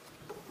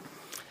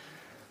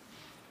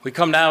We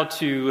come now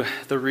to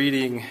the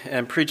reading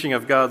and preaching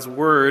of God's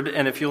Word,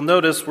 and if you'll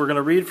notice, we're going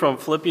to read from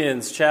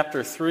Philippians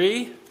chapter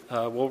 3.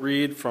 We'll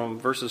read from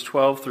verses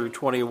 12 through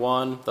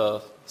 21.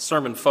 The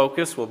sermon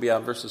focus will be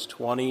on verses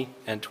 20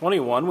 and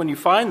 21. When you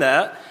find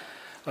that,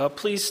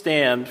 please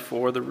stand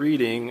for the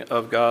reading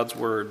of God's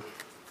Word.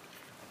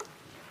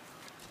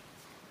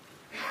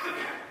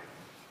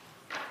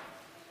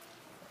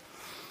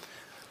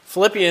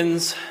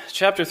 Philippians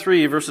chapter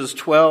 3, verses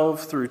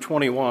 12 through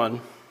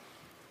 21.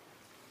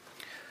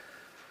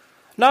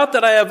 Not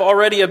that I have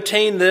already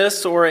obtained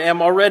this or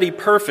am already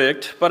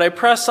perfect, but I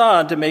press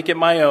on to make it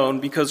my own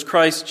because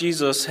Christ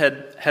Jesus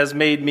has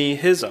made me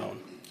his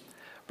own.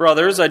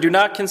 Brothers, I do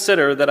not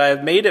consider that I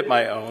have made it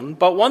my own,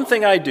 but one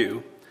thing I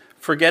do,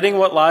 forgetting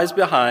what lies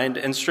behind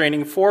and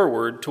straining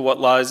forward to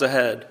what lies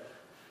ahead.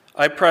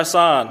 I press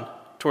on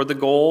toward the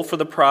goal for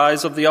the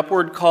prize of the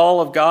upward call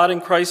of God in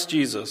Christ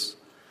Jesus.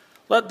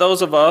 Let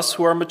those of us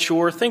who are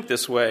mature think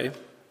this way.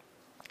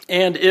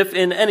 And if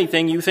in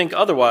anything you think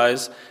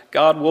otherwise,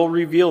 God will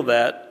reveal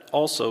that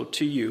also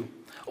to you.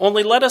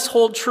 Only let us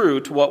hold true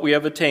to what we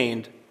have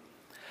attained.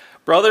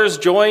 Brothers,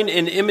 join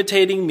in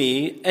imitating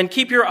me, and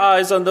keep your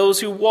eyes on those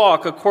who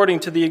walk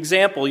according to the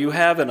example you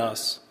have in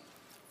us.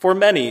 For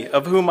many,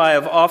 of whom I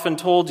have often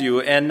told you,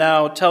 and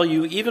now tell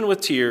you even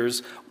with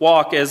tears,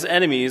 walk as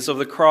enemies of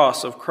the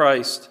cross of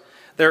Christ.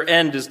 Their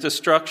end is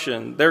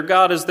destruction. Their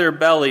God is their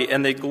belly,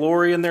 and they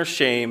glory in their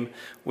shame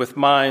with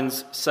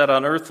minds set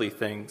on earthly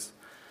things.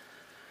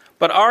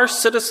 But our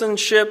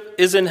citizenship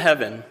is in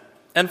heaven,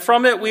 and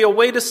from it we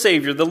await a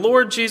Savior, the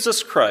Lord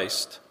Jesus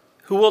Christ,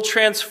 who will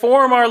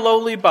transform our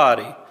lowly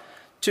body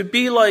to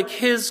be like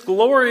his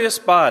glorious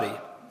body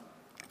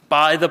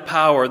by the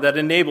power that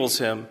enables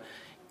him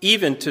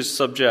even to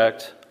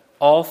subject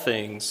all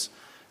things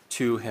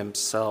to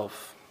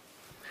himself.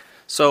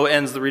 So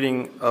ends the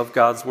reading of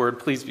God's Word.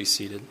 Please be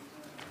seated.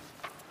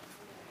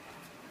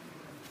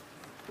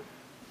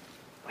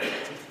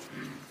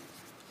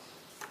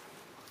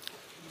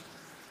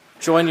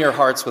 Join your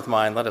hearts with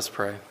mine. Let us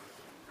pray.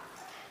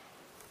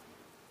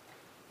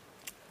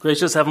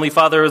 Gracious Heavenly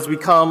Father, as we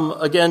come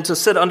again to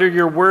sit under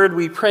your word,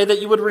 we pray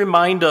that you would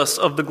remind us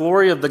of the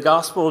glory of the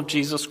gospel of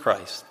Jesus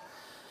Christ.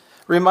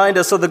 Remind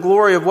us of the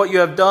glory of what you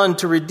have done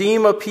to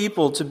redeem a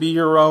people to be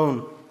your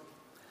own.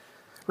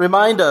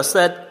 Remind us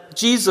that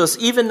Jesus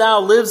even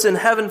now lives in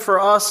heaven for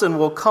us and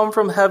will come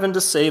from heaven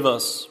to save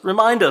us.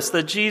 Remind us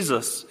that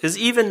Jesus is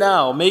even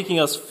now making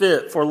us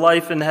fit for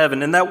life in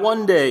heaven, and that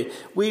one day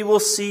we will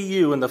see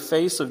you in the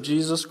face of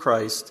Jesus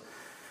Christ.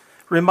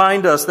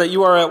 Remind us that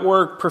you are at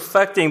work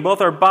perfecting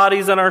both our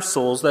bodies and our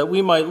souls, that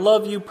we might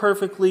love you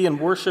perfectly and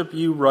worship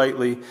you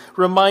rightly.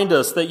 Remind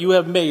us that you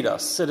have made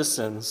us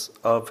citizens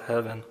of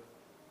heaven.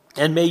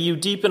 And may you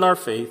deepen our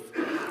faith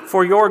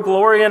for your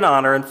glory and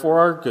honor and for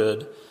our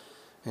good.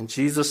 In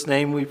Jesus'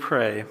 name we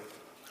pray.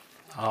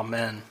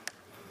 Amen.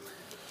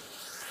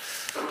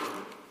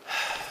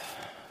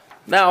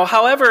 Now,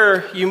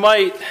 however you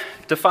might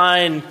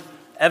define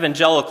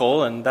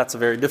evangelical, and that's a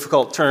very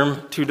difficult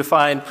term to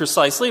define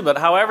precisely, but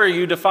however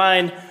you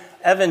define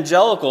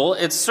evangelical,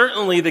 it's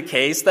certainly the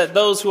case that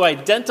those who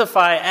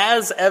identify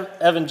as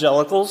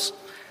evangelicals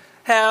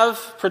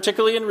have,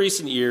 particularly in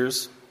recent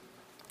years,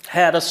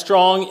 had a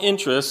strong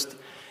interest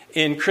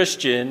in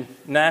Christian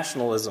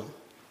nationalism.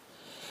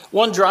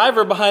 One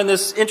driver behind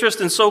this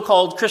interest in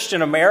so-called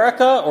Christian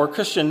America or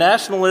Christian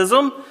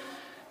nationalism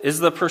is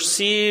the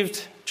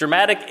perceived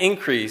dramatic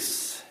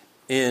increase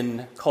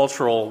in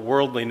cultural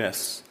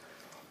worldliness,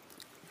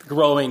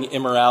 growing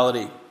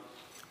immorality,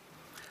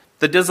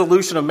 the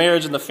dissolution of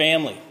marriage and the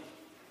family,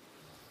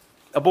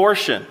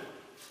 abortion,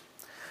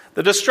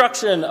 the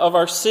destruction of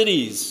our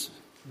cities,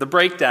 the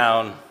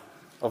breakdown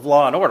of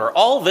law and order.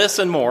 All this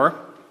and more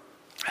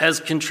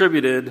has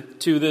contributed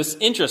to this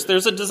interest.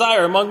 There's a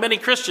desire among many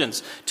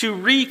Christians to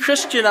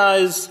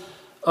re-Christianize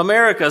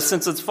America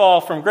since its fall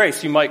from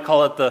grace. You might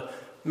call it the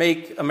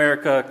Make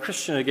America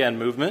Christian Again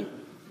movement.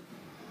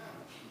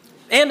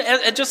 And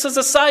just as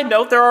a side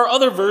note, there are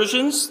other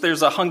versions.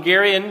 There's a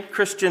Hungarian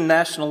Christian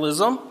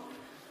nationalism.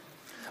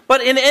 But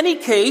in any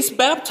case,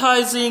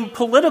 baptizing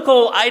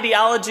political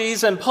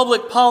ideologies and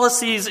public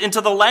policies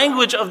into the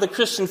language of the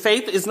Christian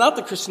faith is not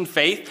the Christian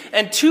faith.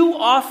 And too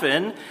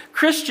often,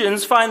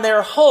 Christians find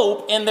their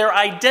hope and their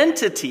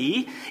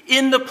identity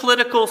in the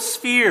political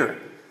sphere,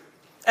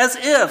 as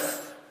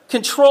if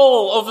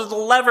control over the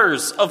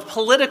levers of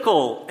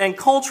political and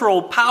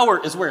cultural power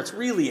is where it's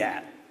really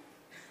at.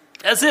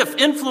 As if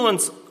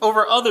influence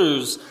over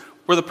others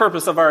were the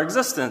purpose of our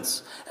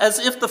existence. As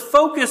if the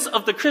focus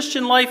of the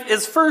Christian life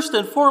is first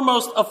and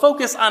foremost a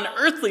focus on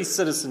earthly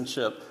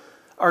citizenship,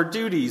 our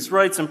duties,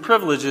 rights, and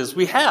privileges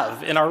we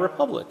have in our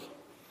republic.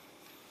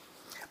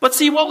 But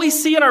see, what we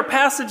see in our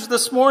passage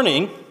this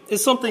morning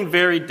is something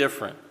very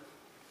different.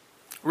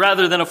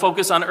 Rather than a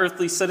focus on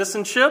earthly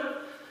citizenship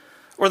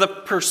or the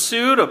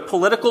pursuit of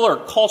political or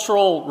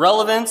cultural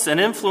relevance and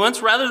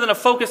influence, rather than a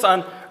focus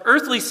on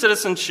earthly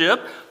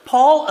citizenship,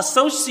 Paul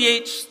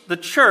associates the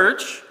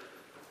church,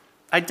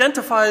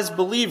 identifies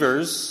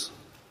believers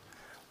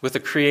with a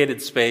created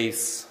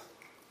space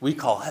we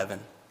call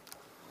heaven.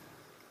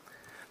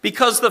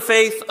 Because the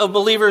faith of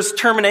believers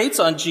terminates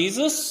on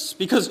Jesus,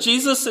 because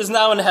Jesus is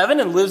now in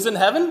heaven and lives in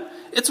heaven,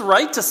 it's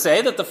right to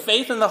say that the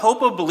faith and the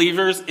hope of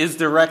believers is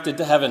directed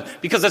to heaven,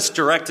 because it's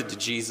directed to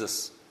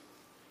Jesus.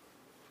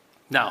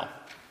 Now,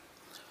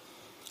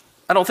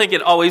 I don't think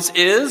it always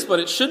is, but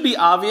it should be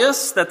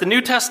obvious that the New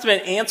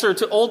Testament answer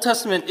to Old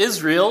Testament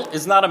Israel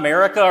is not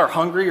America or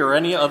Hungary or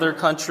any other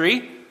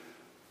country,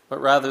 but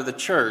rather the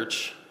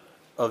church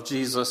of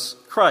Jesus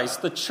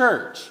Christ. The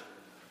church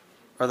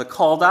are the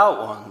called out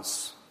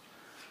ones,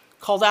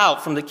 called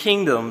out from the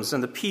kingdoms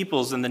and the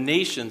peoples and the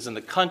nations and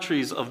the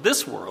countries of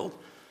this world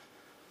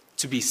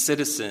to be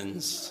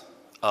citizens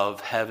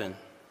of heaven.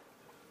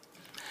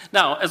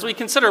 Now, as we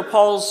consider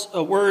Paul's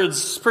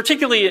words,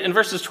 particularly in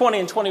verses 20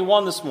 and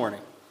 21 this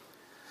morning,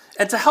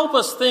 and to help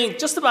us think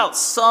just about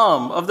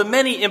some of the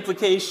many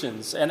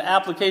implications and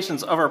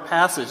applications of our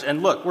passage,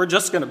 and look, we're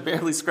just going to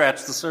barely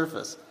scratch the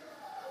surface.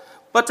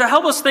 But to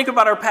help us think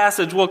about our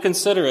passage, we'll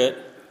consider it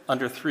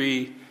under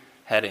three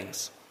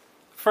headings.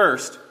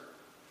 First,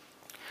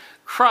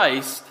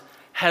 Christ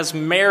has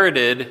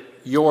merited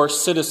your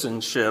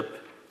citizenship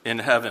in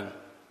heaven.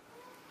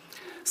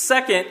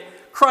 Second,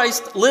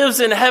 Christ lives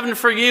in heaven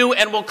for you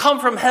and will come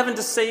from heaven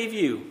to save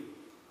you.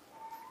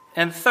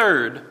 And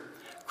third,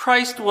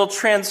 Christ will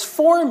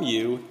transform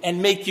you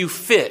and make you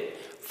fit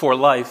for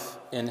life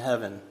in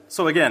heaven.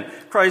 So again,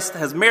 Christ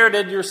has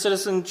merited your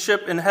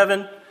citizenship in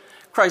heaven.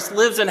 Christ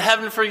lives in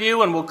heaven for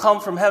you and will come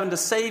from heaven to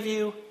save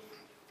you.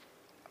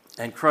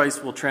 And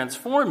Christ will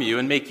transform you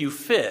and make you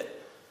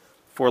fit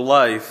for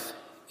life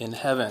in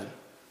heaven.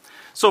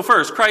 So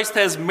first, Christ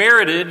has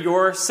merited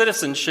your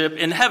citizenship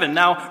in heaven.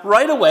 Now,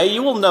 right away,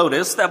 you will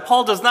notice that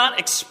Paul does not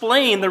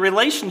explain the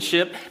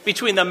relationship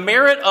between the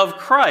merit of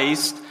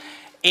Christ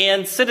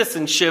and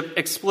citizenship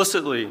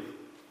explicitly.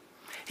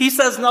 He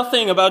says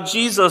nothing about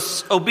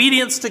Jesus'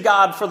 obedience to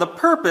God for the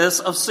purpose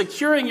of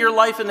securing your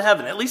life in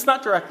heaven, at least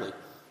not directly.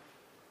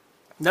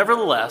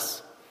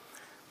 Nevertheless,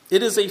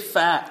 it is a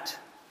fact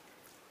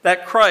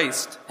that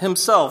Christ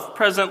himself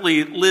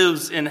presently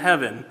lives in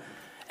heaven,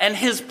 and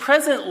his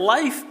present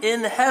life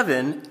in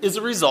heaven is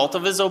a result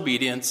of his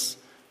obedience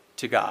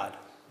to God.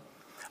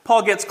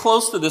 Paul gets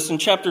close to this in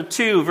chapter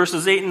 2,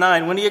 verses 8 and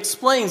 9, when he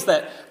explains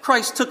that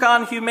Christ took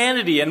on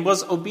humanity and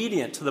was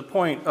obedient to the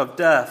point of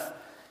death,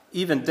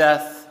 even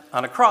death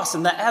on a cross,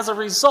 and that as a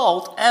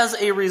result,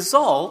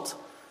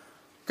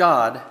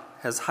 God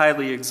has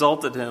highly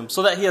exalted him,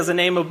 so that he has a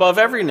name above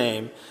every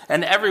name,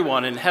 and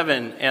everyone in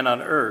heaven and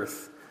on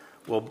earth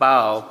will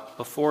bow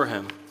before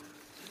him.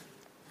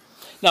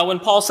 Now, when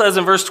Paul says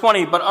in verse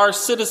 20, but our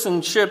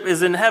citizenship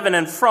is in heaven,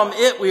 and from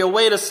it we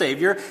await a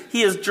Savior,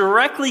 he is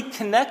directly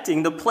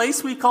connecting the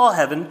place we call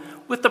heaven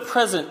with the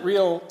present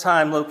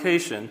real-time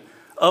location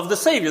of the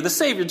Savior. The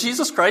Savior,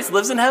 Jesus Christ,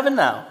 lives in heaven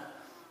now.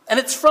 And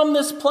it's from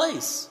this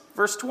place,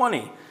 verse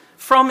 20,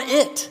 from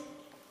it,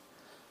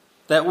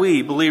 that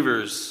we,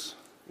 believers,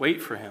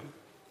 wait for him.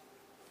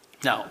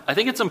 Now, I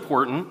think it's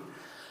important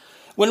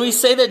when we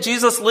say that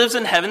Jesus lives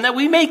in heaven, that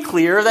we make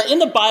clear that in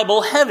the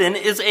Bible, heaven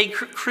is a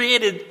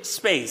created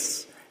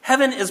space.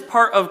 Heaven is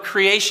part of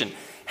creation.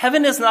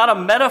 Heaven is not a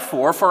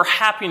metaphor for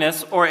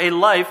happiness or a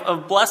life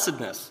of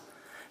blessedness.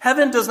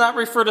 Heaven does not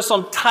refer to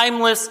some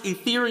timeless,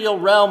 ethereal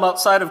realm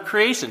outside of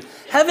creation.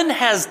 Heaven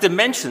has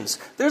dimensions.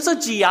 There's a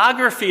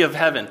geography of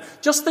heaven.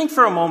 Just think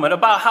for a moment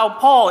about how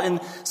Paul in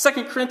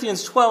 2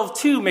 Corinthians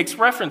 12:2 makes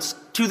reference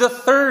to the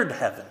third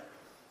heaven.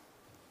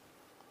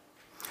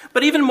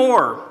 But even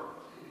more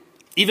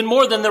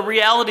than the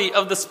reality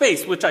of the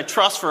space, which I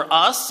trust for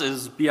us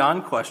is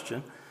beyond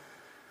question,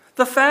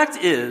 the fact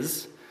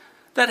is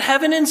that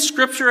heaven in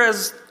Scripture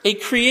as a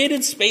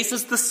created space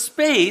is the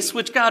space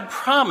which God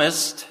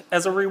promised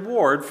as a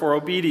reward for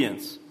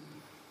obedience.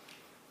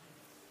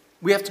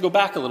 We have to go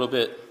back a little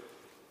bit.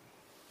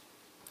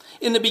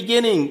 In the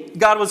beginning,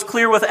 God was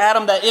clear with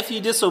Adam that if he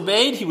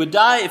disobeyed, he would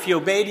die. If he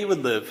obeyed, he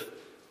would live.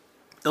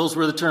 Those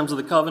were the terms of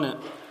the covenant.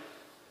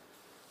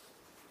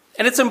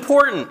 And it's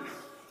important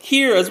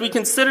here, as we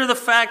consider the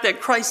fact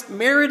that Christ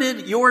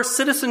merited your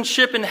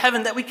citizenship in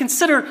heaven, that we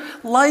consider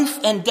life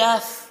and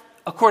death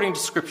according to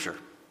Scripture.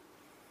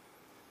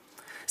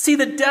 See,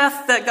 the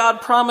death that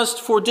God promised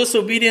for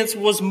disobedience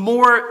was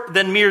more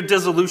than mere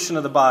dissolution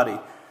of the body,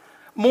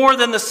 more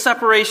than the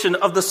separation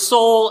of the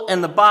soul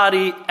and the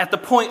body at the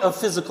point of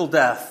physical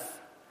death.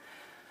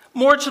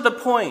 More to the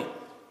point,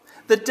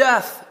 the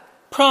death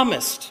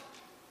promised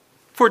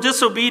for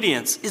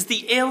disobedience is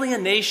the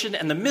alienation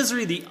and the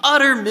misery, the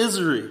utter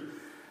misery,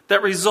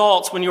 that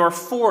results when you are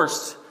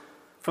forced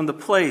from the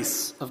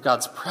place of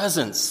God's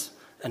presence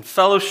and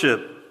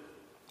fellowship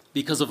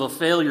because of a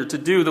failure to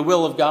do the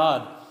will of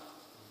God.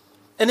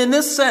 And in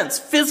this sense,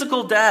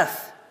 physical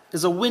death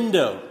is a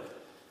window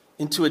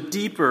into a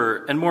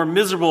deeper and more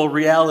miserable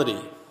reality,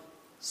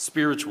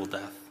 spiritual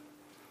death.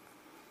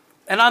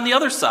 And on the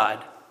other side,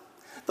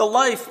 the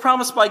life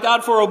promised by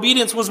God for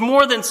obedience was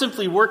more than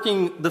simply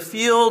working the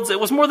fields. It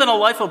was more than a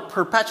life of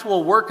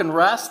perpetual work and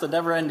rest, a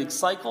never-ending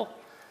cycle.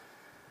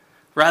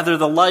 Rather,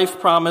 the life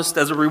promised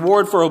as a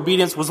reward for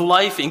obedience was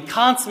life in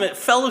consummate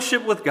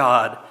fellowship with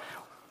God.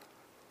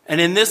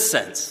 And in this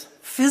sense,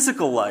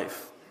 physical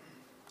life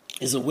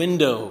is a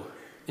window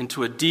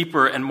into a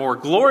deeper and more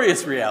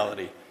glorious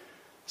reality,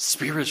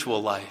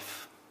 spiritual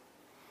life.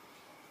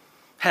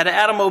 Had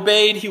Adam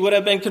obeyed, he would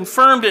have been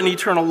confirmed in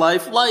eternal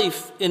life,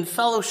 life in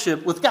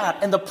fellowship with God.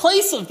 And the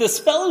place of this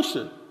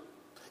fellowship,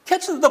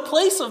 the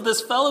place of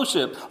this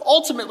fellowship,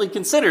 ultimately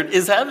considered,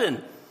 is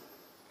heaven.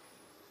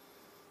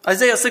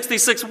 Isaiah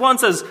 66:1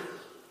 says,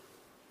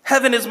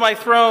 "Heaven is my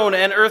throne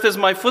and earth is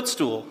my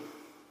footstool."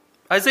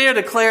 Isaiah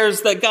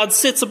declares that God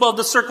sits above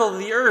the circle of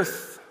the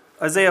earth.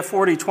 Isaiah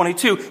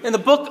 40:22. In the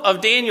book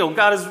of Daniel,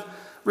 God is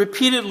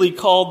repeatedly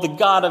called the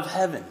God of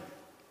heaven.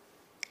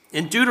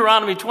 In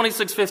Deuteronomy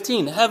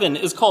 26:15, heaven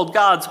is called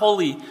God's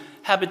holy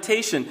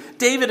habitation.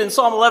 David in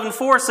Psalm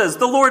 11:4 says,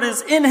 "The Lord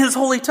is in his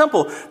holy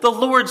temple. The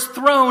Lord's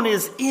throne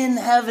is in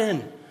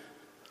heaven."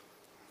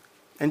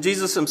 And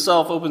Jesus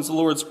himself opens the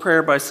Lord's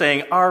Prayer by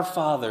saying, "Our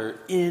Father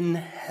in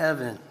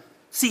heaven."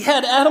 See,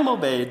 had Adam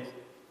obeyed,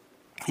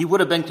 he would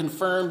have been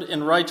confirmed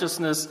in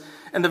righteousness,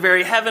 and the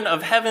very heaven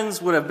of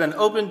heavens would have been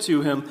opened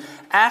to him.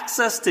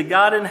 Access to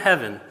God in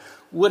heaven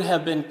would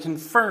have been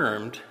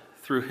confirmed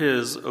through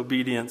his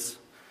obedience.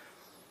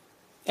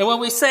 And when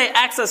we say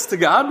access to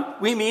God,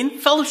 we mean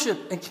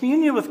fellowship and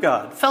communion with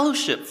God.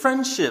 Fellowship,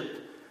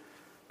 friendship,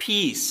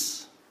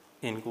 peace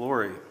in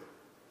glory.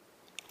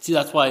 See,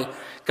 that's why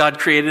God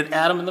created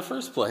Adam in the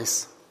first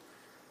place.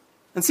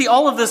 And see,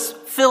 all of this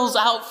fills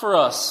out for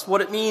us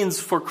what it means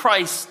for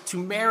Christ to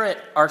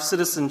merit our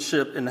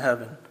citizenship in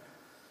heaven.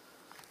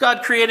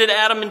 God created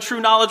Adam in true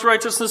knowledge,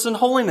 righteousness, and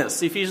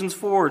holiness, Ephesians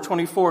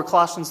 4:24,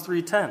 Colossians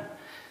 3:10.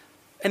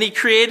 And he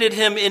created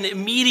him in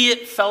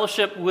immediate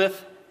fellowship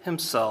with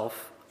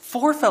himself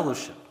for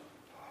fellowship.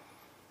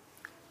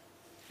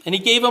 And he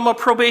gave him a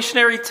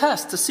probationary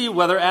test to see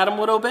whether Adam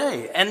would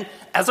obey. And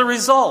as a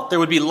result, there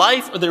would be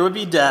life or there would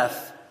be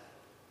death.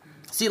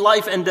 See,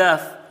 life and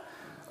death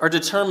are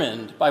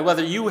determined by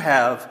whether you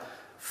have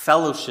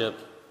fellowship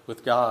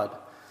with God.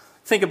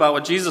 Think about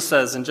what Jesus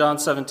says in John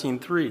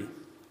 17:3.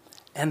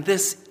 "And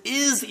this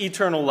is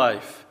eternal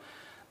life,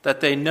 that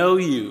they know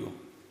you,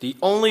 the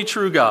only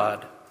true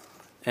God,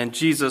 and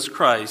Jesus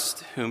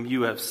Christ, whom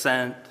you have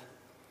sent."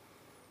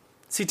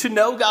 See, to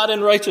know God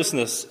in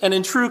righteousness and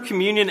in true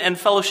communion and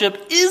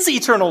fellowship is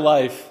eternal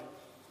life.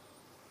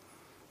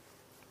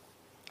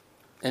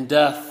 And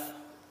death,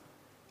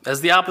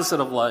 as the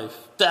opposite of life,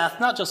 death,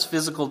 not just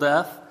physical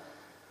death,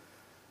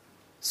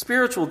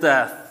 spiritual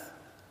death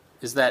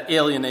is that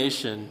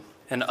alienation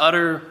and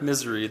utter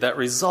misery that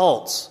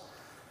results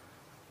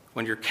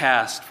when you're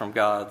cast from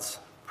God's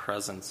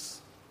presence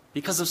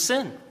because of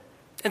sin.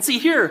 And see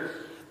here,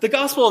 the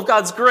gospel of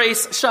God's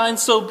grace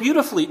shines so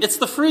beautifully. It's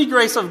the free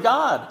grace of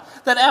God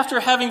that after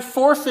having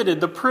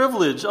forfeited the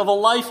privilege of a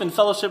life in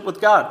fellowship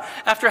with God,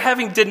 after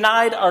having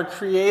denied our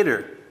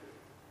Creator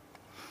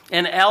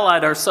and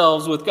allied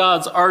ourselves with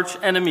God's arch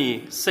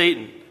enemy,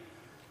 Satan,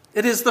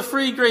 it is the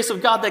free grace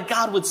of God that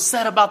God would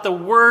set about the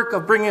work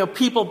of bringing a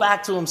people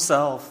back to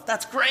himself.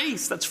 That's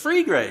grace. That's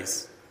free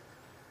grace.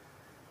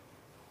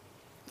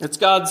 It's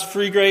God's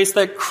free grace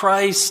that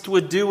Christ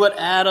would do what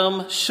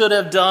Adam should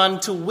have done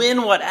to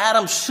win what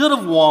Adam should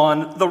have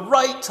won, the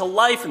right to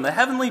life in the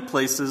heavenly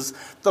places,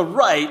 the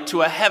right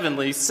to a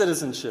heavenly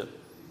citizenship.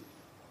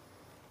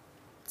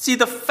 See,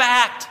 the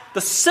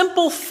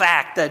simple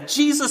fact that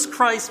Jesus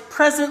Christ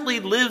presently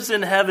lives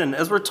in heaven,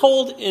 as we're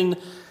told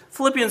in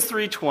Philippians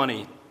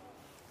 3:20,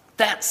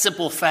 that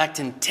simple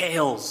fact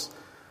entails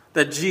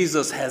that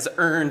Jesus has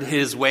earned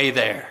his way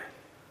there.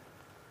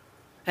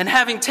 And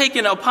having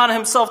taken upon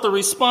himself the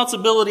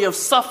responsibility of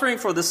suffering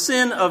for the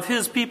sin of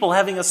his people,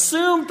 having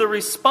assumed the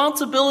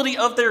responsibility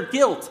of their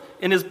guilt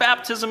in his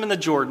baptism in the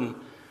Jordan,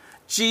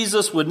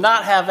 Jesus would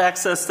not have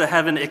access to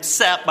heaven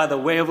except by the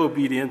way of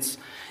obedience,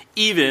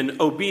 even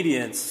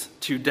obedience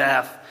to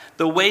death.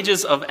 The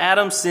wages of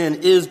Adam's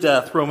sin is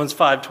death, Romans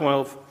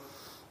 5:12.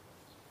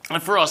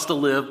 And for us to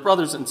live,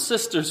 brothers and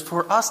sisters,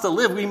 for us to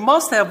live, we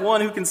must have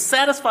one who can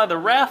satisfy the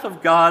wrath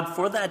of God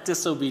for that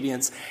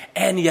disobedience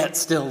and yet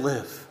still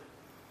live.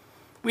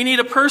 We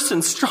need a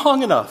person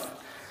strong enough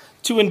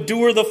to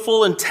endure the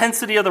full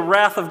intensity of the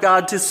wrath of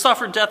God, to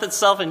suffer death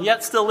itself and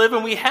yet still live.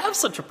 And we have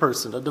such a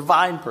person, a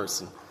divine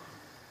person.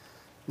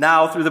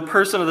 Now, through the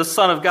person of the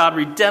Son of God,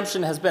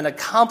 redemption has been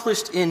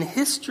accomplished in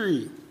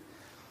history.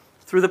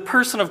 Through the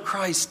person of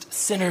Christ,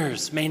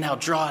 sinners may now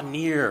draw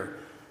near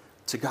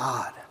to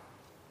God.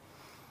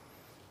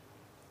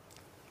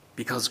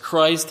 Because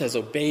Christ has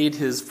obeyed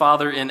his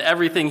Father in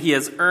everything, he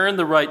has earned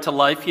the right to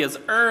life. He has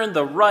earned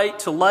the right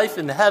to life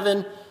in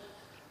heaven.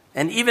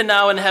 And even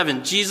now in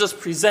heaven, Jesus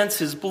presents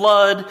his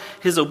blood,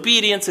 his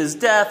obedience, his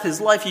death, his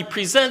life. He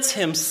presents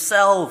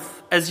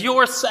himself as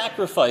your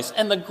sacrifice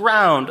and the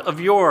ground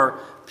of your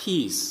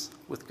peace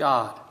with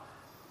God.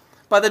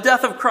 By the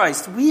death of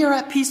Christ, we are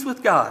at peace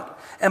with God.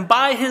 And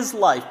by his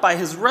life, by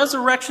his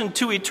resurrection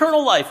to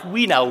eternal life,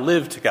 we now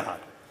live to God.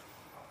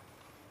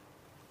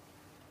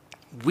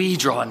 We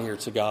draw near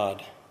to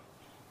God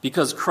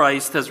Because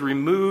Christ has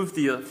removed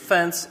the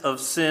offense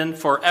of sin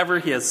forever.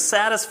 He has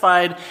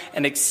satisfied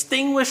and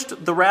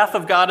extinguished the wrath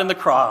of God in the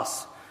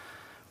cross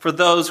for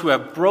those who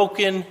have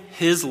broken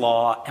his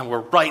law and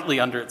were rightly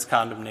under its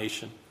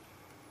condemnation.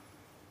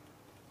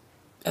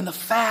 And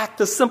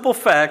the simple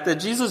fact that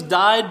Jesus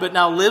died but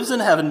now lives in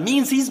heaven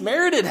means he's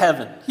merited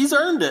heaven. He's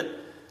earned it.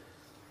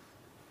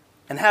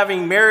 And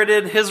having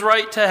merited his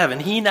right to heaven,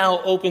 he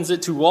now opens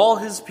it to all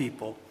his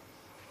people.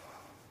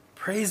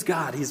 Praise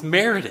God, he's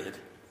merited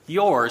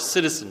your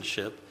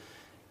citizenship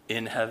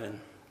in heaven.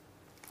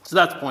 So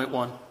that's point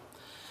one.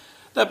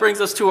 That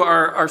brings us to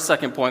our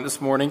second point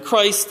this morning.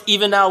 Christ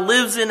even now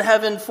lives in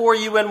heaven for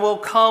you and will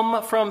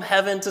come from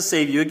heaven to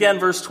save you. Again,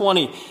 verse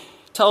 20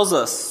 tells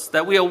us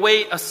that we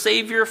await a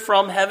Savior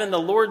from heaven, the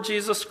Lord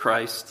Jesus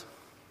Christ.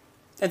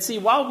 And see,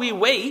 while we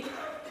wait,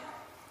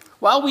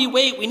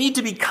 we need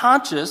to be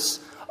conscious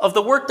of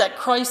the work that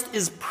Christ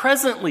is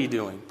presently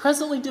doing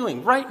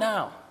right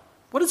now.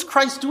 What is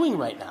Christ doing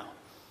right now?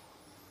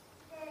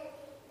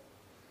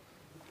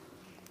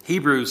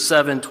 Hebrews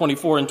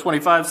 7:24 and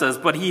 25 says,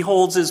 "But he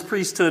holds his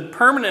priesthood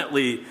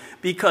permanently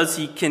because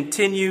he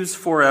continues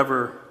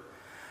forever.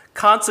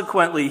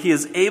 Consequently, he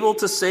is able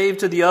to save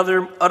to the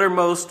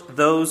uttermost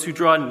those who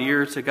draw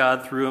near to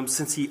God through him,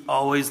 since he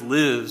always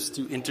lives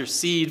to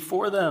intercede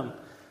for them."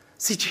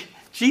 See,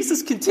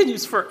 Jesus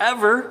continues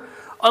forever.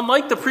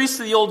 Unlike the priests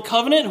of the Old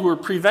Covenant who were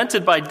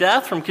prevented by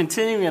death from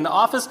continuing in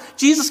office,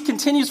 Jesus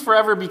continues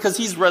forever because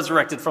he's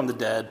resurrected from the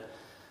dead.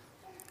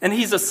 And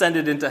he's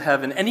ascended into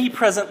heaven, and he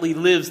presently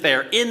lives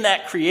there in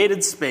that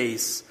created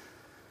space.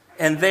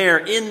 And there,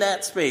 in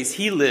that space,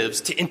 he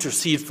lives to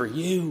intercede for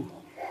you.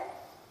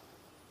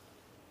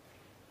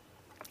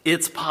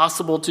 It's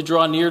possible to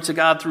draw near to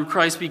God through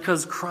Christ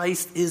because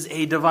Christ is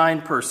a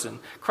divine person.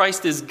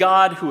 Christ is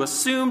God who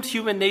assumed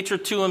human nature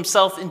to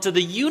himself into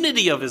the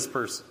unity of his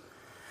person.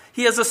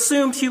 He has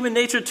assumed human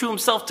nature to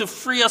himself to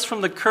free us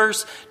from the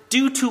curse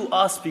due to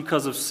us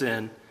because of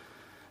sin.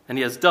 And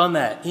he has done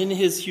that in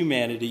his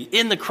humanity,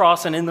 in the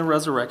cross and in the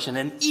resurrection.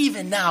 And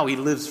even now he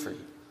lives for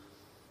you.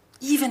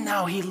 Even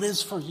now he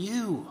lives for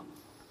you.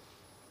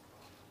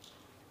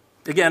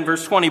 Again,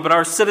 verse 20, "But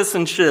our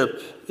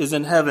citizenship is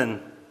in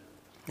heaven,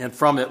 and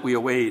from it we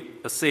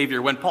await a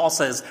Savior." When Paul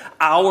says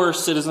our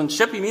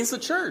citizenship, he means the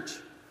church.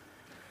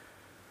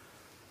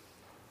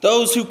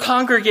 Those who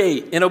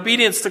congregate in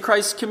obedience to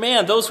Christ's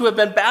command, those who have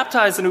been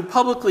baptized and who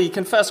publicly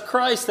confess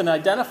Christ and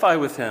identify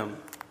with him.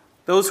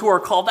 Those who are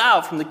called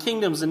out from the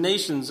kingdoms and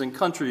nations and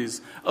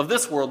countries of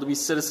this world to be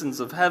citizens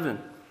of heaven.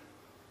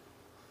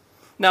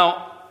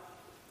 Now,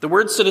 the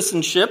word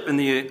citizenship in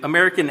the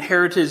American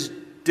Heritage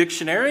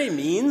Dictionary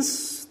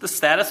means the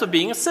status of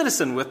being a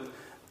citizen with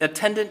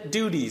attendant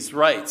duties,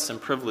 rights,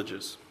 and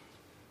privileges.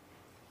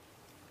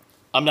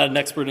 I'm not an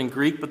expert in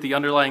Greek, but the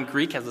underlying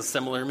Greek has a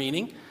similar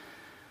meaning.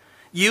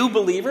 You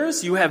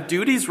believers, you have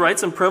duties,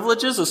 rights, and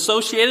privileges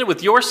associated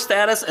with your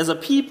status as a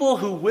people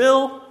who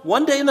will,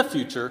 one day in the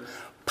future,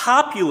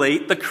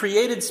 populate the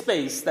created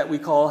space that we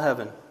call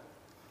heaven.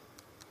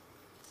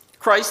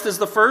 Christ is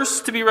the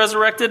first to be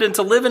resurrected and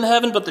to live in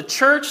heaven, but the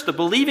church, the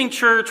believing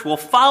church, will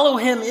follow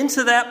him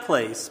into that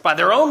place by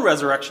their own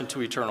resurrection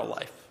to eternal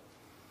life.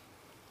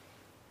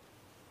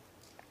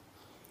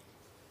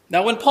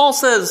 Now, when Paul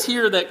says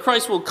here that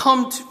Christ will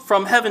come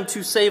from heaven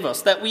to save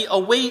us, that we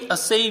await a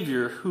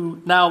Savior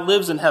who now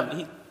lives in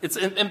heaven, it's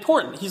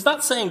important. He's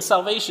not saying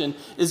salvation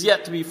is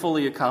yet to be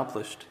fully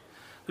accomplished.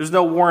 There's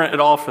no warrant at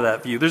all for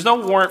that view. There's no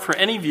warrant for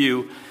any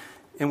view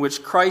in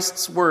which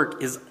Christ's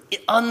work is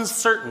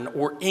uncertain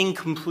or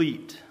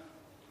incomplete.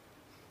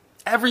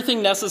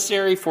 Everything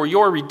necessary for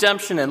your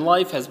redemption and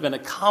life has been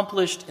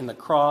accomplished in the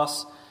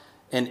cross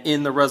and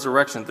in the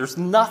resurrection. There's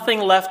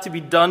nothing left to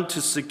be done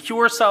to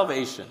secure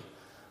salvation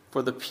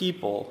for the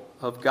people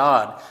of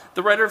God.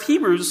 The writer of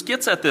Hebrews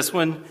gets at this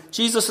when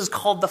Jesus is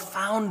called the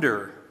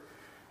founder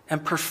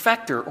and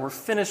perfecter or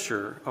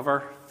finisher of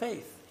our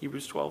faith.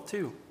 Hebrews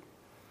 12:2.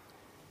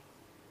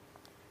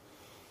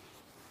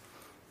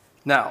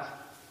 Now,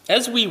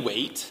 as we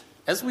wait,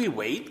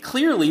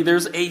 clearly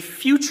there's a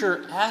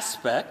future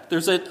aspect,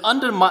 there's an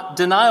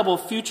undeniable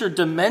future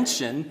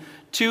dimension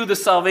to the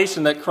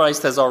salvation that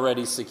Christ has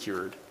already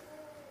secured.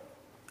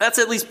 That's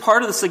at least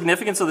part of the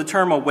significance of the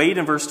term await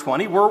in verse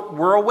 20.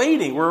 We're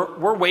awaiting.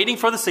 We're waiting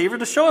for the Savior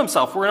to show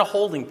himself. We're in a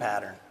holding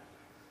pattern.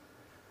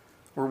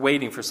 We're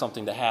waiting for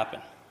something to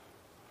happen.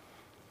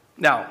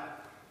 Now,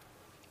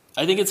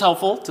 I think it's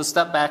helpful to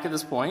step back at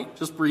this point,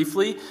 just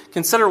briefly,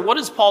 consider what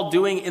is Paul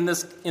doing in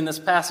this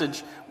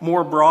passage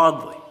more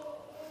broadly.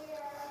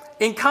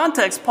 In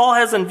context, Paul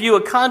has in view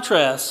a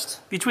contrast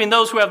between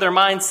those who have their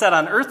minds set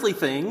on earthly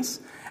things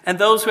and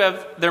those who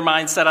have their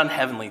minds set on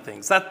heavenly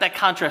things. That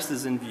contrast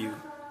is in view.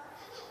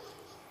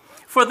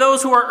 For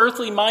those who are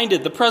earthly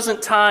minded, the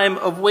present time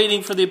of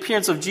waiting for the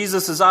appearance of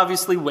Jesus is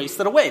obviously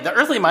wasted away. The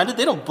earthly minded,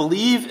 they don't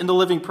believe in the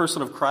living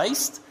person of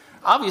Christ,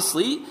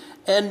 obviously,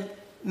 and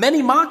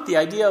many mock the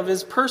idea of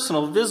his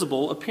personal,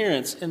 visible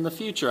appearance in the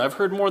future. I've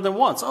heard more than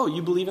once, "Oh,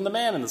 you believe in the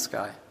man in the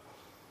sky."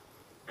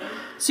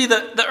 See,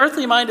 the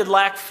earthly minded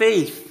lack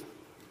faith.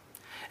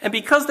 And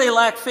because they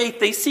lack faith,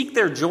 they seek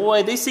their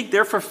joy, they seek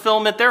their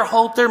fulfillment, their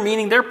hope, their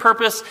meaning, their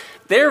purpose,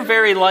 their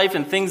very life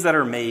in things that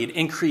are made,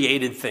 in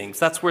created things.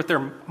 That's where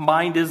their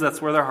mind is,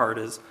 that's where their heart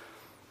is.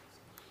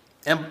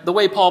 And the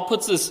way Paul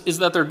puts this is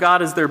that their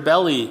God is their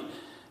belly,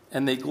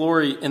 and they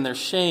glory in their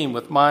shame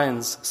with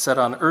minds set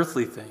on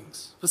earthly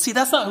things. But see,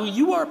 that's not who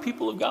you are,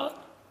 people of God.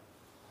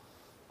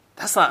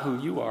 That's not who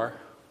you are.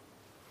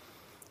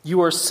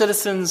 You are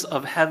citizens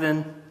of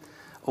heaven,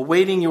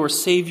 awaiting your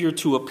Savior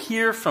to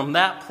appear from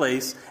that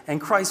place, and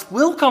Christ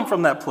will come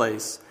from that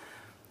place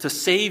to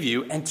save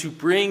you and to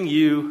bring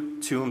you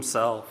to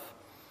himself.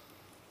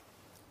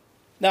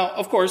 Now,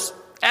 of course,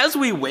 as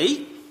we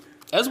wait,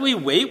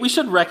 we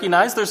should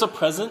recognize there's a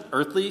present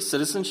earthly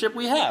citizenship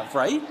we have,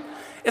 right?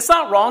 It's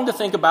not wrong to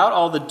think about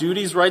all the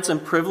duties, rights,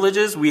 and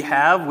privileges we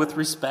have with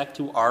respect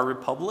to our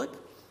republic.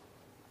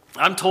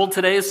 I'm told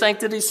today is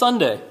Sanctity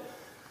Sunday.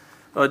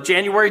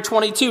 January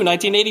 22,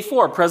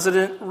 1984,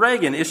 President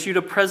Reagan issued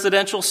a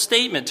presidential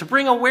statement to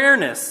bring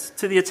awareness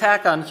to the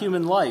attack on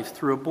human life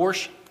through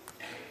abortion.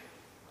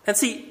 And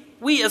see,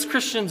 we as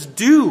Christians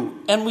do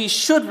and we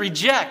should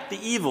reject the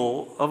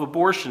evil of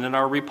abortion in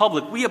our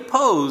republic. We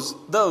oppose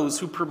those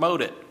who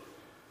promote it.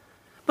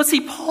 But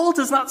see, Paul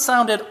does not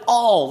sound at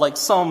all like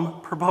some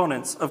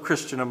proponents of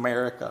Christian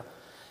America.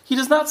 He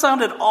does not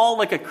sound at all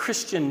like a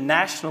Christian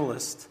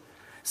nationalist.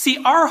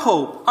 See, our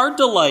hope, our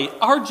delight,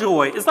 our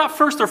joy is not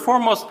first or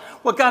foremost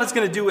what God is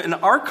going to do in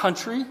our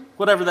country,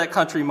 whatever that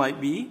country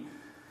might be.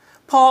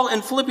 Paul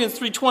in Philippians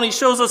 3:20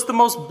 shows us the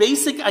most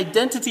basic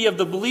identity of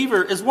the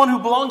believer is one who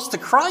belongs to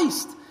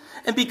Christ.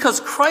 And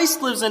because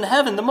Christ lives in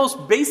heaven, the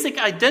most basic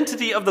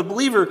identity of the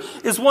believer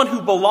is one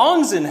who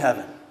belongs in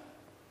heaven.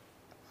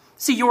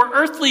 See, your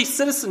earthly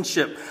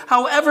citizenship,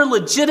 however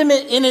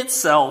legitimate in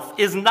itself,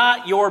 is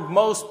not your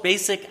most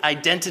basic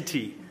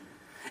identity.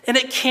 And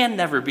it can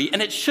never be,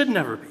 and it should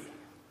never be.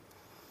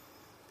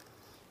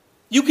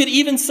 You could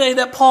even say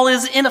that Paul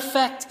is in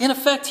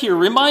effect here,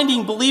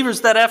 reminding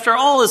believers that after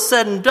all is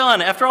said and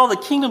done, after all the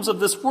kingdoms of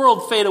this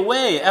world fade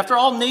away, after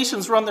all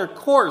nations run their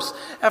course,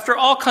 after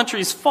all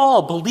countries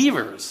fall,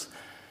 believers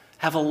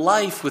have a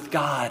life with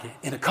God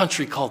in a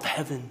country called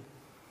heaven.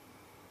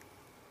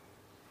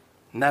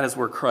 And that is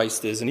where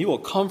Christ is. And he will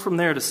come from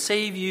there to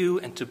save you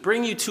and to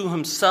bring you to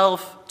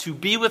himself, to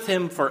be with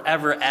him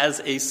forever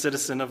as a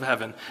citizen of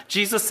heaven.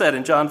 Jesus said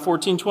in John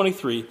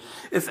 14:23,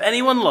 "If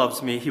anyone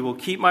loves me, he will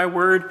keep my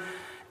word,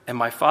 and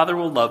my Father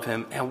will love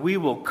him, and we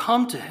will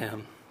come to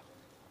him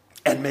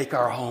and make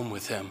our home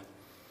with him."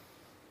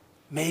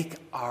 Make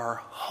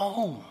our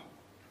home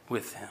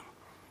with him.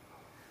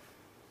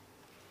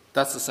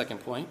 That's the second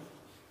point.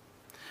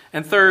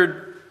 And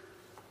third,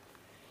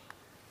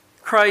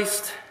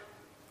 Christ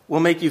will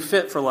make you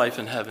fit for life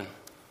in heaven.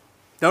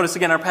 Notice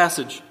again our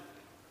passage.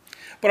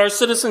 But our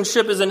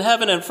citizenship is in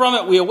heaven, and from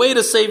it we await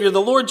a Savior,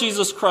 the Lord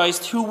Jesus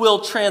Christ, who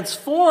will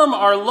transform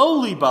our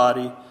lowly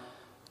body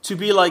to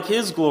be like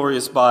his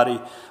glorious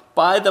body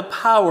by the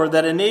power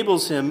that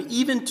enables him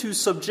even to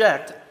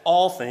subject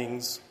all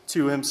things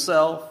to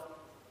himself.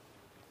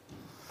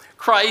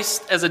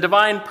 Christ, as a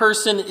divine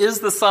person,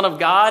 is the Son of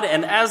God,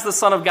 and as the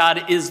Son of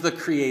God is the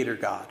Creator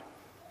God.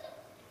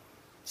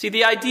 See,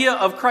 the idea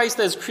of Christ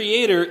as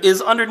creator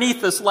is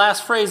underneath this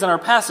last phrase in our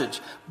passage.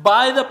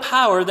 By the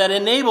power that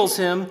enables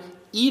him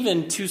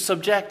even to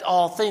subject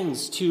all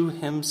things to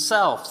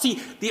himself. See,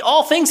 the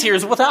all things here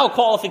is without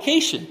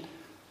qualification.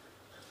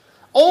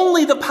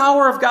 Only the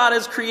power of God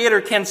as creator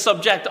can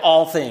subject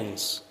all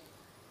things.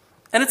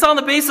 And it's on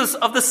the basis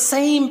of the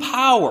same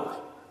power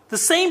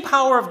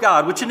of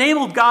God, which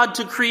enabled God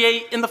to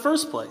create in the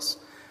first place.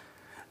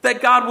 That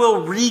God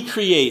will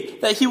recreate,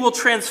 that he will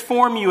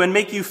transform you and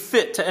make you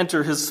fit to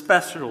enter his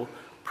special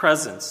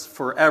presence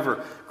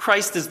forever.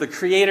 Christ is the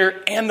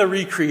creator and the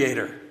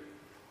recreator.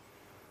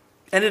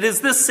 And it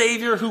is this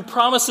Savior who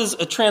promises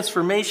a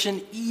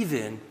transformation,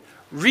 even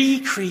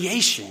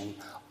recreation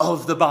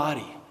of the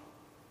body.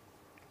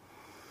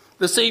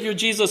 The Savior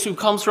Jesus who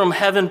comes from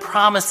heaven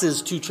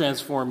promises to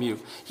transform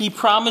you. He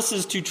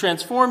promises to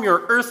transform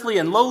your earthly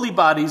and lowly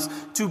bodies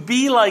to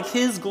be like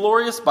his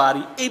glorious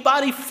body, a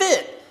body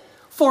fit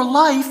for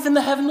life in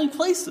the heavenly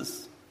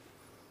places.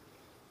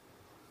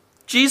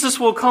 Jesus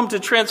will come to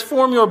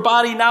transform your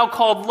body now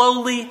called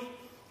lowly,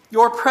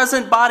 your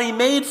present body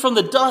made from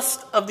the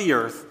dust of the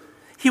earth.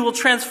 He will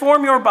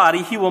transform your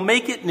body, he will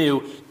make it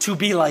new to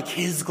be like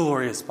his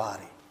glorious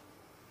body.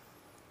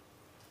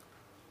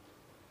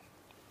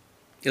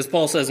 As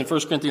Paul says in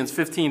 1 Corinthians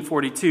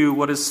 15:42,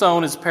 what is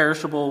sown is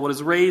perishable, what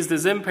is raised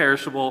is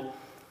imperishable.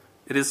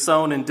 It is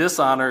sown in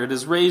dishonor. It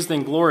is raised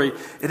in glory.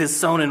 It is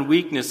sown in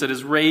weakness. It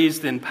is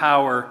raised in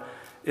power.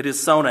 It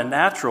is sown a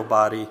natural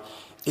body.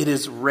 It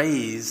is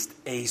raised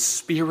a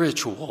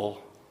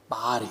spiritual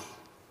body.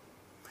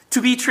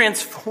 To be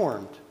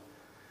transformed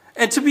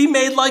and to be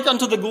made like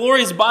unto the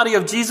glorious body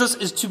of Jesus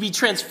is to be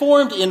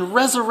transformed in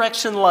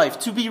resurrection life,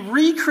 to be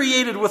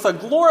recreated with a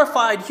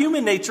glorified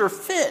human nature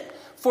fit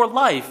for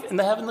life in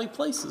the heavenly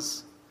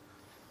places.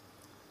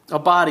 a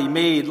body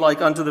made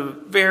like unto the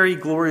very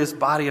glorious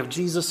body of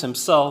Jesus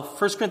himself.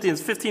 1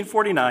 Corinthians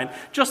 15:49,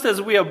 just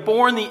as we have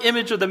borne the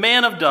image of the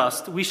man of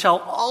dust, we shall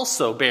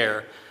also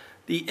bear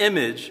the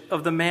image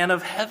of the man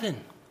of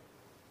heaven.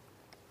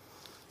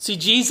 See,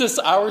 Jesus,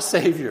 our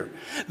Savior,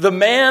 the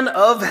man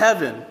of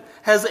heaven,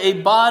 has a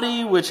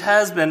body which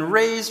has been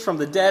raised from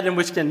the dead and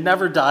which can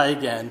never die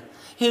again.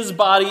 His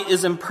body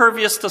is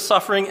impervious to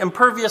suffering,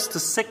 impervious to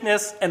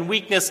sickness and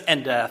weakness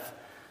and death.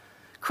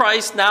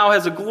 Christ now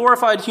has a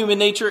glorified human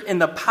nature in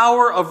the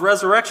power of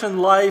resurrection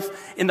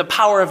life, in the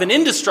power of an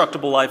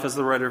indestructible life, as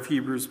the writer of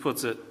Hebrews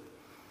puts it.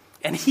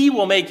 And he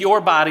will make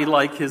your body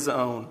like his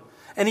own.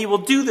 And he will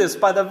do this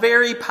by the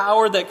very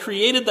power that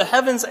created the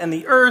heavens and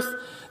the earth,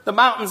 the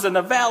mountains and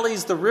the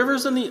valleys, the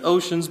rivers and the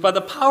oceans, by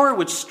the power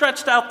which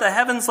stretched out the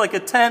heavens like a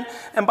tent,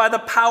 and by the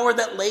power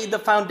that laid the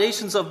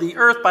foundations of the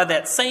earth. By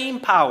that same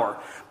power,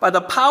 by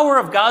the power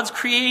of God's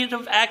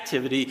creative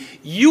activity,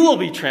 you will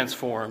be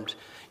transformed.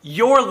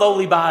 Your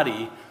lowly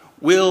body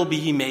will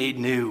be made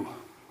new.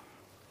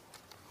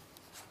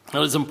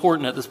 That is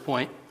important at this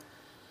point.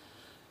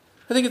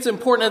 I think it's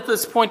important at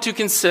this point to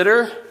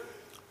consider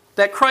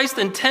that Christ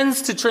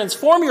intends to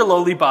transform your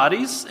lowly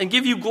bodies and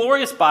give you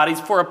glorious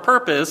bodies for a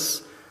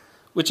purpose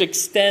which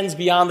extends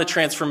beyond the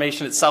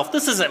transformation itself.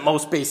 This isn't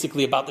most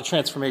basically about the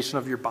transformation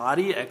of your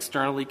body,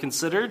 externally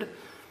considered.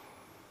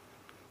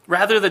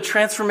 Rather, the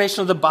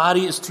transformation of the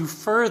body is to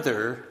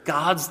further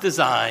God's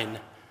design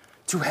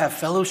to have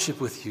fellowship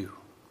with you.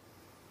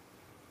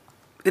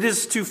 It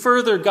is to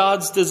further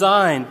God's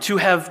design to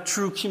have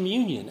true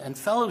communion and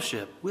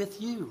fellowship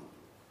with you.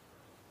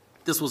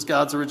 This was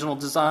God's original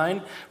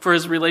design for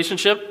his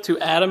relationship to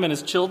Adam and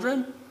his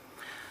children.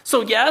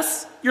 So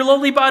yes, your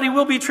lowly body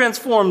will be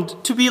transformed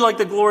to be like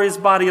the glorious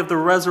body of the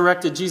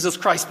resurrected Jesus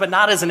Christ, but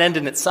not as an end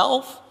in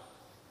itself.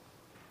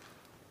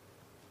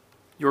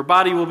 Your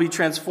body will be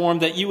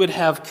transformed that you would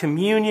have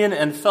communion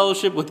and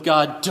fellowship with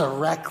God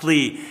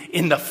directly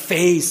in the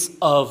face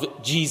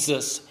of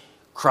Jesus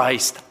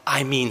Christ.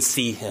 I mean,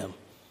 see him.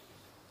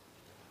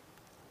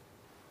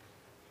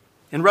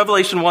 In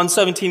Revelation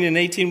 1:17 and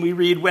 18, we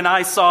read, when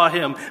I saw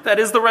him, that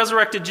is the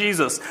resurrected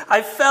Jesus,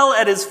 I fell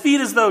at his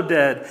feet as though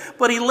dead,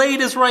 but he laid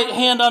his right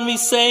hand on me,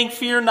 saying,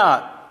 fear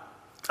not.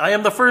 I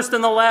am the first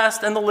and the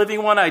last and the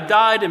living one. I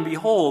died, and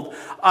behold,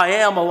 I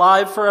am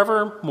alive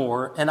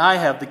forevermore, and I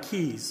have the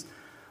keys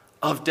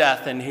of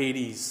death and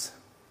Hades.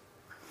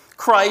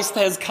 Christ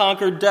has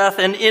conquered death,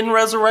 and in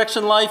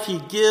resurrection life, he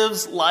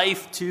gives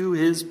life to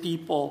his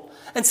people.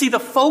 And see, the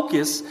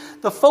focus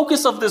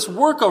of this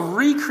work of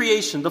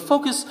recreation, the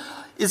focus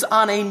is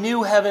on a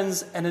new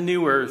heavens and a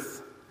new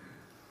earth.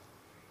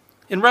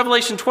 In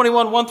Revelation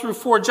 21, 1 through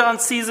 4, John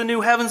sees a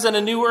new heavens and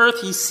a new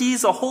earth. He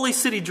sees a holy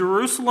city,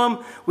 Jerusalem,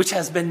 which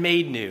has been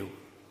made new.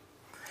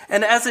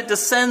 And as it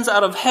descends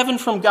out of heaven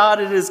from God,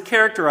 it is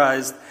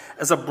characterized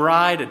as a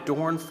bride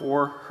adorned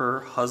for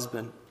her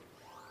husband.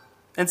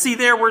 And see,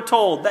 there we're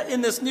told that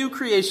in this new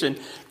creation,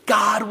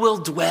 God will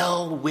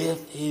dwell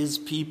with his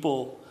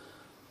people.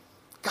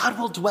 God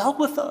will dwell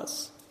with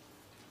us.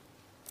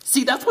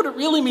 See, that's what it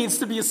really means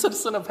to be a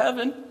citizen of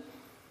heaven.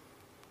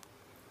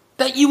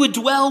 That you would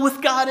dwell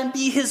with God and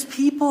be his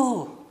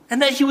people,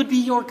 and that he would be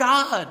your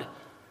God.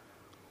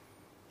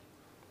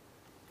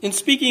 In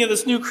speaking of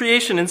this new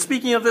creation, and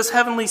speaking of this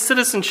heavenly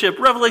citizenship,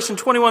 Revelation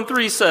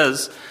 21:3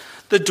 says,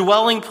 the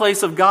dwelling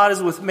place of God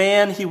is with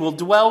man. He will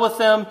dwell with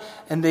them,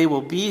 and they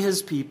will be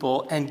his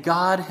people, and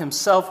God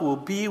himself will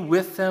be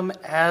with them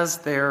as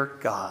their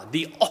God.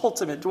 The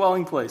ultimate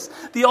dwelling place,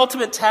 the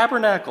ultimate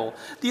tabernacle,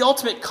 the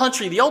ultimate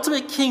country, the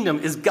ultimate kingdom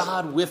is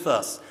God with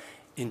us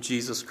in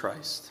Jesus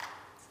Christ.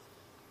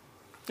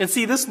 And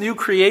see, this new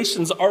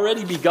creation's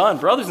already begun.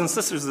 Brothers and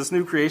sisters, this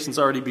new creation's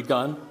already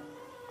begun.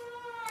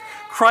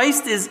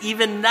 Christ is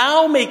even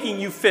now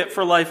making you fit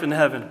for life in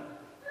heaven.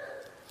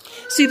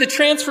 See, the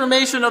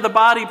transformation of the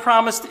body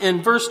promised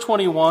in verse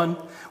 21,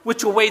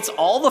 which awaits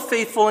all the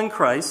faithful in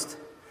Christ,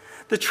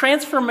 the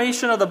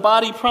transformation of the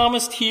body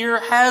promised here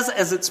has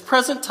as its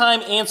present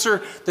time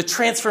answer the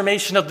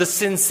transformation of the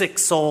sin-sick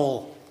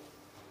soul.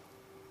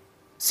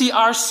 See,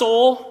 our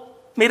soul,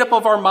 made up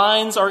of our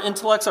minds, our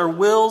intellects, our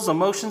wills,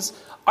 emotions,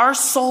 our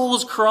soul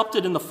was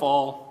corrupted in the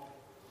fall.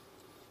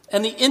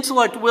 And the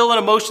intellect, will, and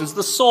emotions,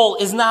 the soul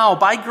is now,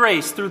 by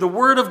grace, through the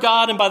Word of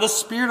God and by the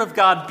Spirit of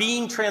God,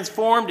 being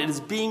transformed. It is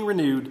being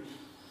renewed.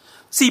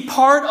 See,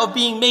 part of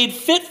being made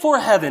fit for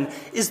heaven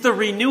is the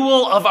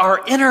renewal of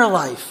our inner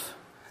life,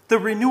 the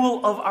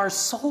renewal of our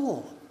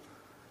soul.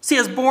 See,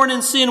 as born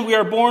in sin, we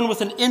are born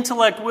with an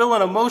intellect, will,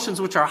 and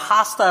emotions which are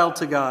hostile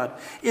to God.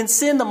 In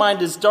sin, the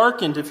mind is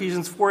darkened,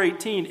 Ephesians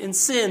 4:18. In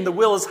sin, the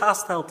will is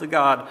hostile to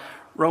God,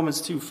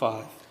 Romans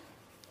 2:5.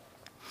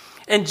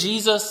 And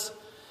Jesus,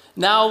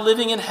 now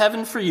living in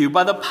heaven for you,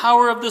 by the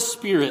power of the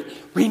Spirit,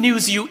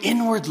 renews you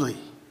inwardly,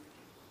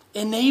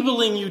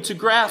 enabling you to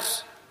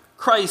grasp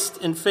Christ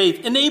in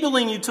faith,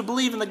 enabling you to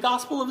believe in the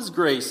gospel of his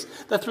grace,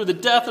 that through the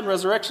death and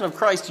resurrection of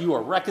Christ, you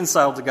are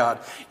reconciled to God.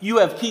 You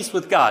have peace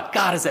with God.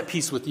 God is at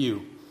peace with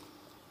you.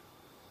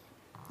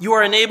 You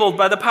are enabled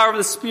by the power of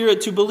the Spirit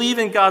to believe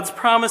in God's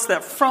promise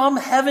that from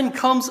heaven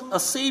comes a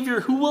Savior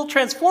who will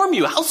transform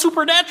you. How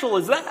supernatural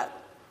is that?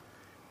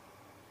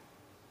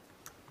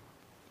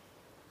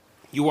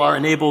 You are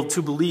enabled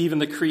to believe in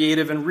the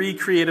creative and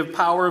recreative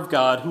power of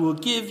God who will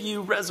give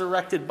you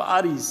resurrected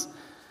bodies,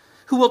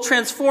 who will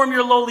transform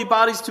your lowly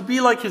bodies to be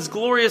like his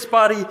glorious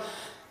body,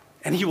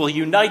 and he will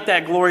unite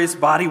that glorious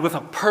body with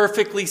a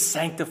perfectly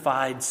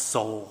sanctified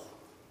soul.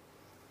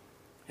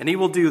 And he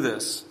will do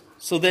this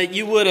so that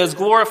you would, as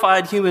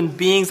glorified human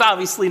beings,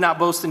 obviously not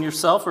boast in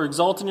yourself or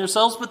exalt in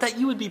yourselves, but that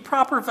you would be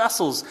proper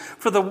vessels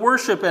for the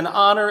worship and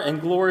honor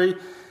and glory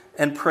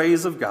and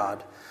praise of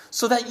God,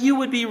 so that you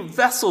would be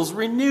vessels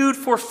renewed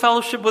for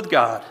fellowship with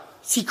God.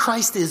 See,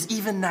 Christ is,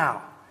 even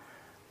now,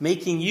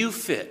 making you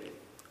fit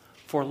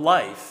for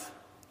life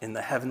in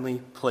the heavenly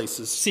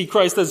places. See,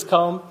 Christ has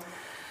come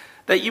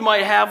that you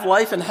might have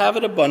life and have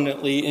it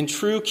abundantly in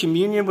true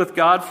communion with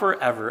God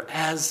forever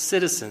as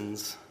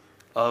citizens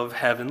of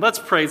heaven. Let's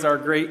praise our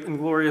great and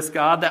glorious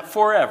God that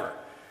forever,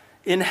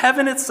 in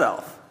heaven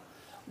itself,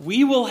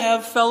 we will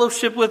have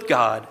fellowship with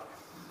God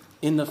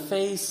in the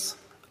face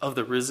of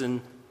the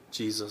risen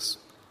Jesus.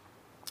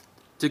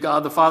 To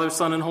God, the Father,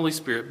 Son, and Holy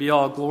Spirit, be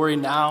all glory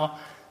now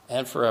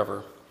and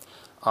forever.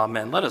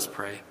 Amen. Let us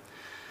pray.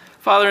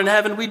 Father in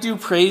heaven, we do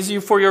praise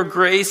you for your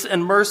grace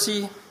and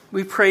mercy.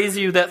 We praise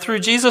you that through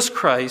Jesus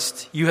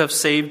Christ, you have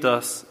saved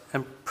us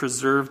and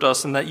preserved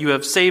us, and that you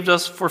have saved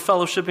us for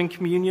fellowship and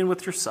communion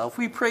with yourself.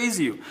 We praise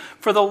you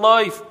for the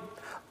life,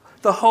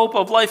 the hope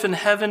of life in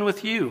heaven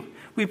with you.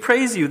 We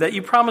praise you that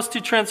you promised to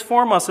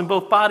transform us in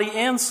both body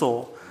and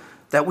soul,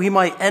 that we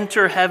might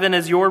enter heaven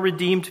as your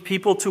redeemed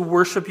people to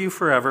worship you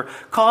forever.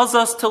 Cause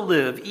us to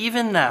live,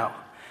 even now,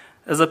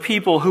 as a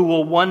people who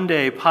will one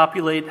day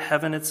populate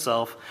heaven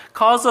itself.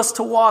 Cause us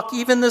to walk,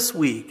 even this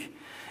week,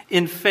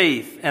 in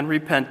faith and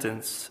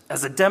repentance,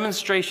 as a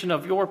demonstration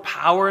of your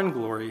power and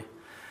glory.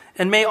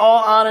 And may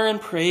all honor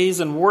and praise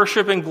and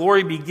worship and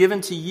glory be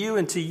given to you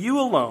and to you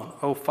alone,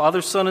 O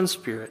Father, Son, and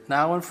Spirit,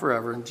 now and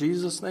forever. In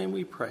Jesus' name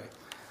we pray.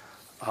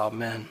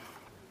 Amen.